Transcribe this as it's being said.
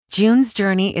June's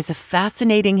Journey is a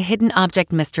fascinating hidden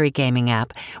object mystery gaming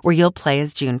app where you'll play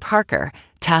as June Parker,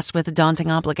 tasked with a daunting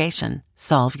obligation: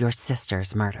 solve your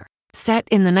sister's murder. Set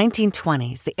in the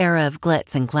 1920s, the era of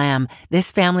glitz and glam,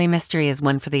 this family mystery is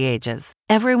one for the ages.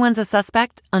 Everyone's a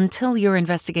suspect until your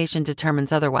investigation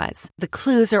determines otherwise. The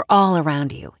clues are all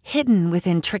around you, hidden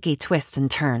within tricky twists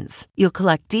and turns. You'll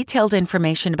collect detailed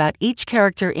information about each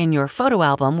character in your photo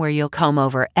album where you'll comb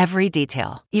over every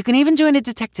detail. You can even join a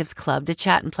detectives club to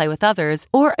chat and play with others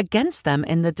or against them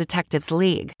in the Detectives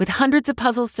League. With hundreds of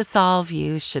puzzles to solve,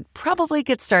 you should probably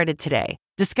get started today.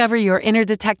 Discover your inner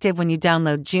detective when you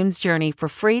download June's Journey for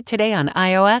free today on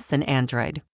iOS and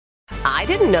Android. I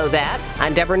didn't know that.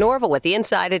 I'm Deborah Norville with the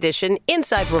Inside Edition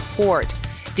Inside Report.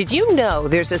 Did you know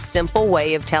there's a simple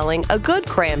way of telling a good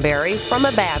cranberry from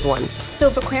a bad one? So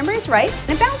if a cranberry is ripe,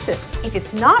 it bounces. If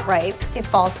it's not ripe, it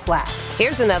falls flat.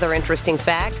 Here's another interesting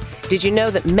fact. Did you know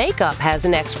that makeup has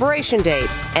an expiration date?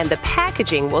 And the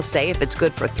packaging will say if it's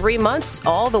good for 3 months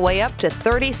all the way up to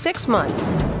 36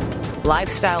 months.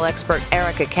 Lifestyle expert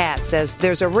Erica Katz says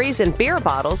there's a reason beer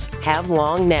bottles have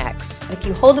long necks. If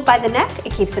you hold it by the neck,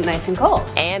 it keeps it nice and cold.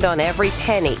 And on every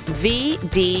penny,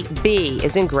 VDB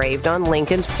is engraved on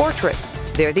Lincoln's portrait.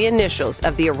 They're the initials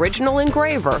of the original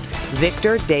engraver,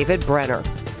 Victor David Brenner.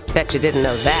 Bet you didn't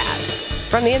know that.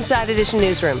 From the Inside Edition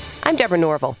newsroom, I'm Deborah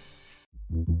Norville.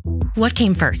 What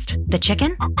came first, the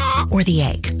chicken or the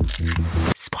egg?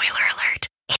 Spoiler alert,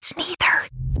 it's neither.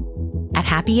 At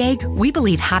Happy Egg, we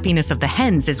believe happiness of the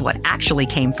hens is what actually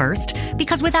came first,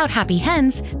 because without happy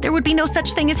hens, there would be no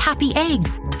such thing as happy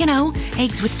eggs. You know,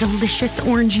 eggs with delicious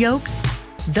orange yolks.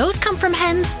 Those come from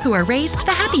hens who are raised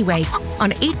the happy way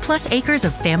on 8+ acres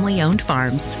of family-owned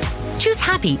farms. Choose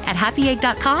happy at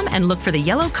happyegg.com and look for the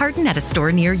yellow carton at a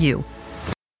store near you.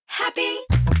 Happy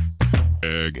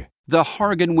Egg. The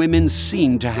Hargan women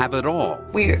seemed to have it all.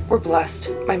 We were blessed.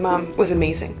 My mom was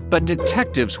amazing. But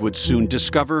detectives would soon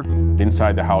discover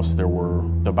inside the house there were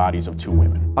the bodies of 2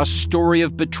 women. A story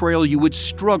of betrayal you would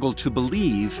struggle to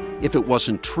believe if it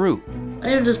wasn't true. I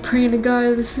am just praying to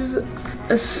God, this is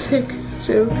a sick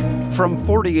joke. From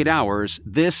 48 Hours,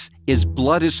 this is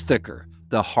Blood is Thicker,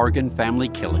 the Hargan family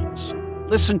killings.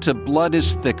 Listen to Blood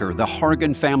is Thicker, the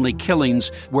Hargan family killings,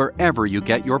 wherever you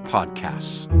get your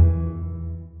podcasts.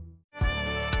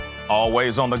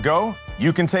 Always on the go?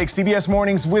 You can take CBS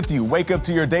Mornings with you. Wake up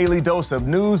to your daily dose of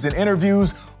news and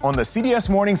interviews on the CBS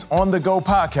Mornings On The Go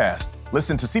podcast.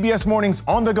 Listen to CBS Mornings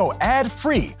On The Go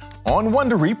ad-free on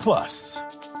Wondery Plus.